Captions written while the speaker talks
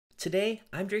Today,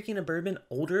 I'm drinking a bourbon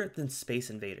older than Space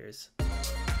Invaders.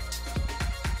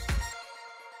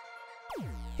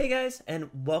 Hey guys,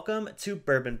 and welcome to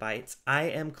Bourbon Bytes. I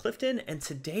am Clifton, and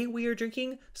today we are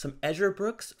drinking some Ezra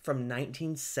Brooks from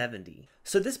 1970.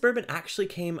 So this bourbon actually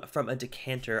came from a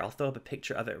decanter. I'll throw up a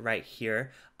picture of it right here.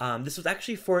 This was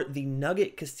actually for the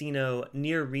Nugget Casino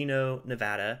near Reno,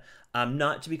 Nevada.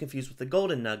 Not to be confused with the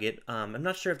Golden Nugget. I'm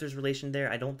not sure if there's relation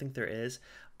there. I don't think there is.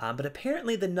 But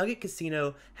apparently the Nugget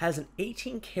Casino has an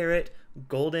 18-karat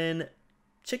golden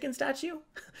chicken statue.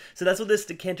 So that's what this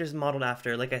decanter is modeled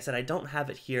after. Like I said, I don't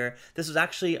have it here. This was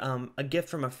actually a gift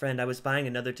from a friend. I was buying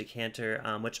another decanter,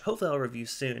 which hopefully I'll review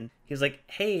soon. He was like,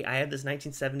 hey, I have this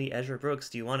 1970 Ezra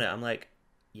Brooks. Do you want it? I'm like,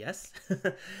 yes.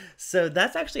 So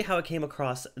that's actually how I came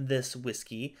across this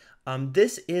whiskey.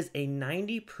 This is a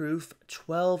 90 proof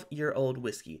 12-year-old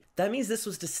whiskey. That means this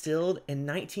was distilled in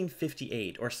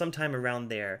 1958 or sometime around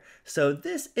there. So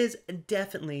this is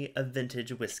definitely a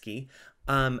vintage whiskey.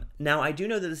 Now I do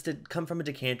know that this did come from a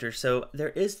decanter, so there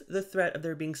is the threat of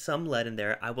there being some lead in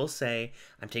there. I will say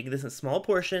I'm taking this in small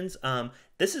portions.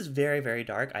 This is very, very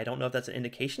dark. I don't know if that's an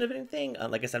indication of anything.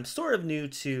 Like I said, I'm sort of new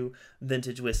to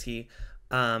vintage whiskey,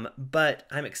 but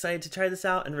I'm excited to try this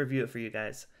out and review it for you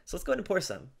guys. So let's go ahead and pour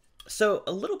some. So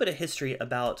a little bit of history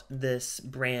about this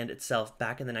brand itself.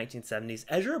 Back in the 1970s,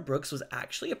 Ezra Brooks was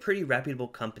actually a pretty reputable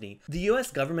company. The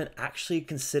US government actually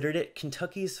considered it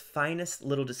Kentucky's finest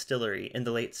little distillery in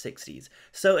the late 60s.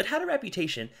 So it had a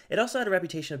reputation. It also had a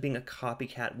reputation of being a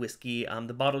copycat whiskey.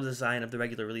 The bottle design of the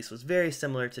regular release was very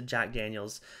similar to Jack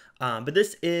Daniel's. But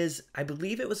this is, I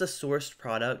believe it was a sourced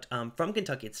product from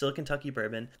Kentucky. It's still a Kentucky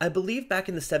bourbon. I believe back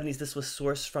in the 70s, this was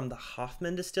sourced from the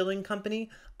Hoffman Distilling Company,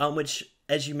 which,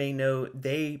 as you may know,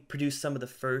 they produced some of the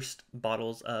first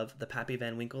bottles of the Pappy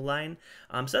Van Winkle line.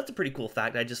 So that's a pretty cool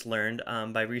fact I just learned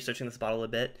by researching this bottle a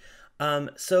bit.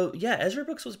 So yeah, Ezra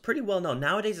Brooks was pretty well known.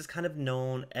 Nowadays it's kind of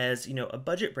known as, you know, a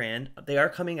budget brand. They are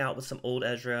coming out with some old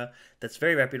Ezra that's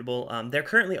very reputable. They're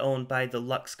currently owned by the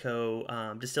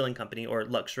Luxco Distilling Company, or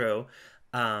Luxro,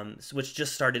 which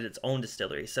just started its own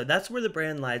distillery. So that's where the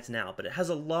brand lies now, but it has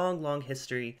a long, long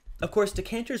history. Of course,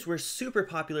 decanters were super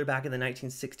popular back in the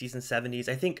 1960s and 70s.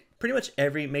 I think pretty much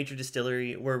every major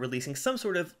distillery were releasing some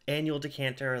sort of annual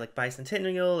decanter, like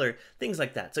bicentennial or things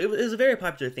like that. So it was a very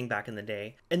popular thing back in the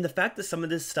day. And the fact that some of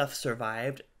this stuff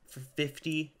survived for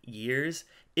 50 years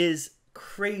is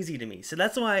crazy to me. So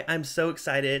that's why I'm so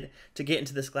excited to get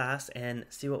into this glass and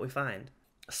see what we find.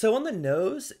 So on the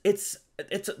nose,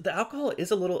 the alcohol is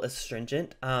a little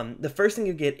astringent. The first thing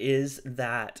you get is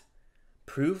that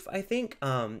proof, I think.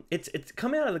 It's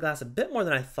coming out of the glass a bit more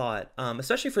than I thought,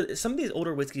 especially for some of these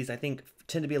older whiskeys. I think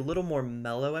tend to be a little more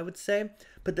mellow, I would say,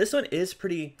 but this one is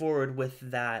pretty forward with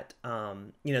that,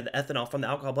 you know, the ethanol from the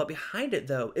alcohol. But behind it,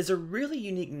 though, is a really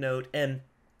unique note, and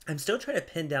I'm still trying to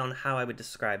pin down how I would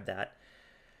describe that.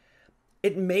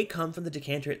 It may come from the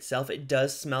decanter itself. It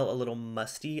does smell a little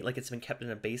musty, like it's been kept in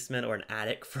a basement or an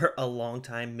attic for a long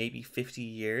time, maybe 50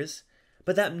 years.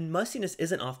 But that mustiness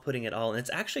isn't off-putting at all, and it's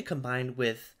actually combined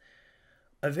with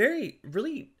a very,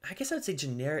 really, I guess I would say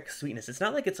generic sweetness. It's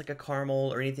not like it's like a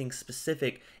caramel or anything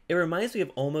specific. It reminds me of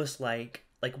almost like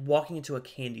walking into a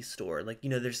candy store. Like,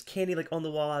 you know, there's candy like on the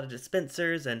wall out of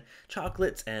dispensers and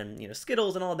chocolates and, you know,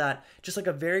 Skittles and all that. Just like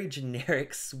a very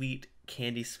generic sweet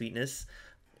candy sweetness.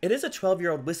 It is a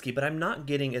 12-year-old whiskey, but I'm not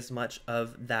getting as much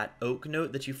of that oak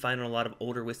note that you find in a lot of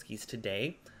older whiskeys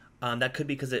today. That could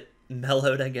be because it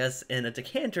mellowed, I guess, in a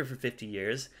decanter for 50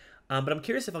 years. But I'm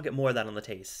curious if I'll get more of that on the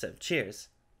taste. So cheers.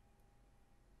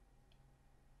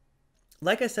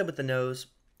 Like I said with the nose,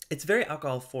 it's very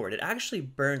alcohol forward. It actually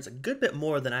burns a good bit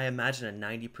more than I imagine a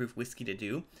 90 proof whiskey to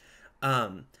do.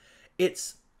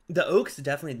 The oak's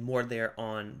definitely more there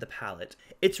on the palate.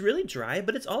 It's really dry,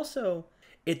 but it's also...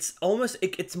 It's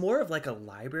more of like a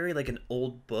library, like an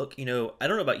old book. You know, I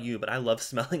don't know about you, but I love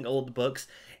smelling old books.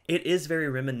 It is very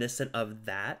reminiscent of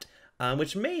that,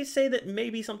 which may say that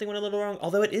maybe something went a little wrong,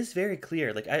 although it is very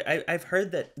clear. Like I've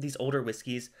heard that these older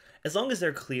whiskeys, as long as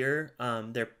they're clear,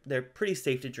 they're pretty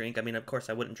safe to drink. I mean, of course,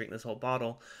 I wouldn't drink this whole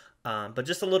bottle, but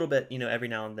just a little bit, you know, every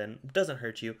now and then doesn't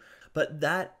hurt you. But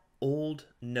that old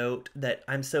note that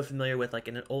I'm so familiar with, like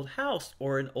in an old house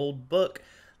or an old book,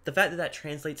 the fact that that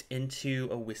translates into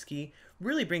a whiskey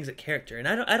really brings it character. And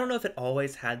I don't know if it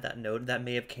always had that note. That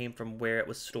may have came from where it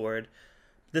was stored.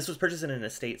 This was purchased in an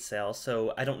estate sale,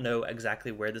 so I don't know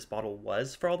exactly where this bottle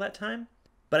was for all that time.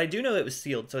 But I do know it was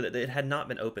sealed, so that it had not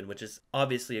been opened, which is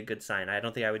obviously a good sign. I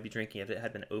don't think I would be drinking if it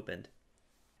had been opened.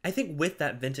 I think with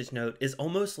that vintage note is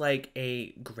almost like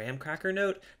a graham cracker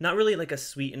note. Not really like a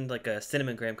sweetened, like a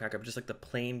cinnamon graham cracker, but just like the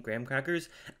plain graham crackers.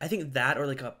 I think that or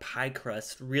like a pie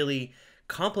crust really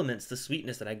complements the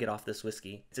sweetness that I get off this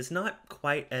whiskey. It's not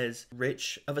quite as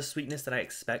rich of a sweetness that I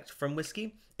expect from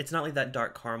whiskey. It's not like that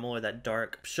dark caramel or that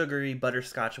dark sugary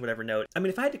butterscotch or whatever note. I mean,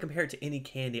 if I had to compare it to any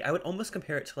candy, I would almost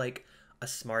compare it to like a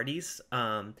Smarties.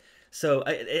 So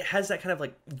it has that kind of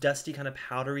like dusty, kind of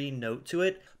powdery note to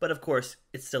it. But of course,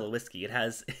 it's still a whiskey. It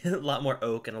has a lot more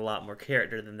oak and a lot more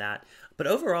character than that. But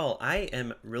overall, I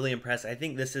am really impressed. I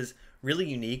think this is really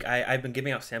unique. I've been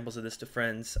giving out samples of this to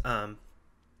friends.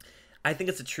 I think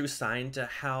it's a true sign to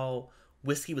how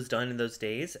whiskey was done in those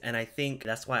days, and I think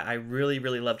that's why I really,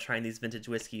 really love trying these vintage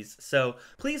whiskeys. So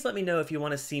please let me know if you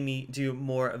want to see me do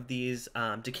more of these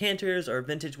decanters or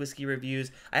vintage whiskey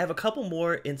reviews. I have a couple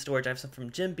more in storage. I have some from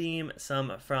Jim Beam,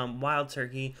 some from Wild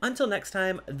Turkey. Until next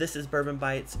time, this is Bourbon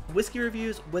Bytes, whiskey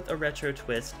reviews with a retro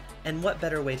twist, and what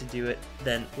better way to do it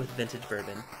than with vintage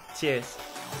bourbon. Cheers!